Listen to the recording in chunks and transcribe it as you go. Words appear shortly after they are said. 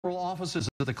Several offices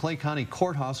at the Clay County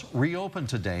Courthouse reopened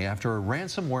today after a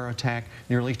ransomware attack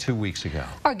nearly 2 weeks ago.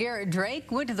 Our Garrett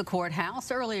Drake went to the courthouse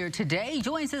earlier today.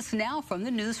 Joins us now from the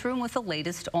newsroom with the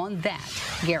latest on that.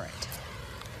 Garrett.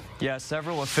 Yeah,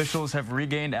 several officials have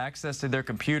regained access to their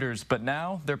computers, but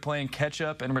now they're playing catch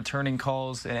up and returning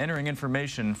calls and entering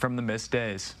information from the missed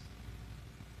days.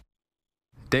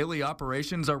 Daily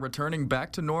operations are returning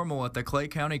back to normal at the Clay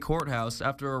County Courthouse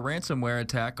after a ransomware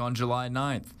attack on July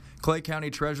 9th. Clay County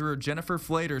Treasurer Jennifer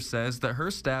Flater says that her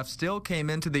staff still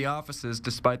came into the offices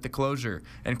despite the closure,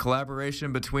 and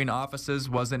collaboration between offices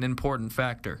was an important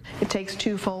factor. It takes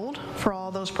twofold for all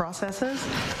those processes,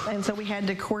 and so we had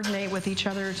to coordinate with each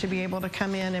other to be able to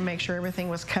come in and make sure everything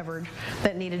was covered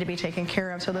that needed to be taken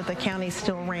care of so that the county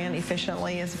still ran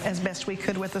efficiently as best we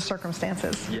could with the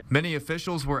circumstances. Many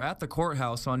officials were at the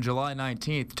courthouse on July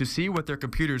 19th to see what their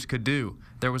computers could do.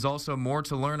 There was also more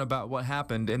to learn about what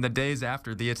happened in the days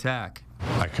after the attack.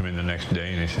 I come in the next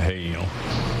day and they say, hey,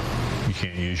 you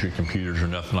can't use your computers or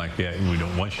nothing like that, and we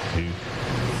don't want you to.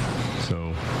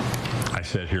 So I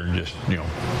sat here and just,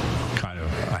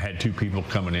 I had two people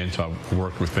coming in, so I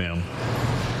worked with them,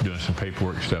 doing some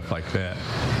paperwork, stuff like that.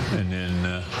 And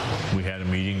then we had a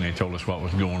meeting, they told us what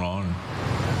was going on.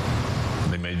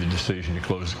 They made the decision to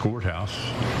close the courthouse,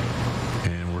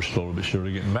 and we're slowly but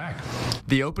surely getting back.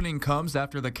 The opening comes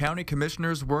after the county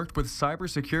commissioners worked with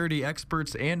cybersecurity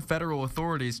experts and federal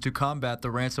authorities to combat the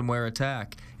ransomware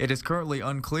attack. It is currently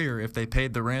unclear if they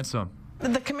paid the ransom.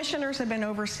 The commissioners have been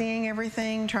overseeing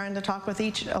everything, trying to talk with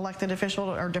each elected official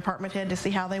or department head to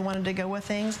see how they wanted to go with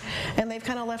things, and they've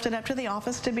kind of left it up to the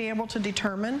office to be able to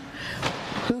determine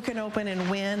who can open and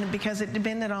when, because it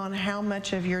depended on how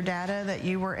much of your data that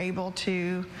you were able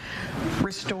to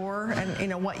restore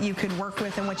and what you could work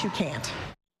with and what you can't.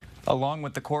 Along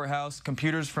with the courthouse,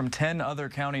 computers from 10 other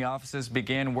county offices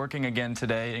began working again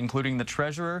today, including the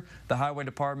treasurer, the highway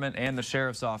department, and the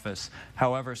sheriff's office.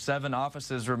 However, 7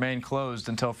 offices remain closed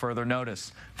until further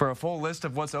notice. For a full list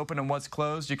of what's open and what's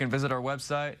closed, you can visit our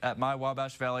website at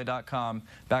mywabashvalley.com.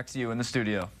 Back to you in the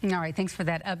studio. All right, thanks for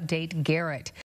that update, Garrett.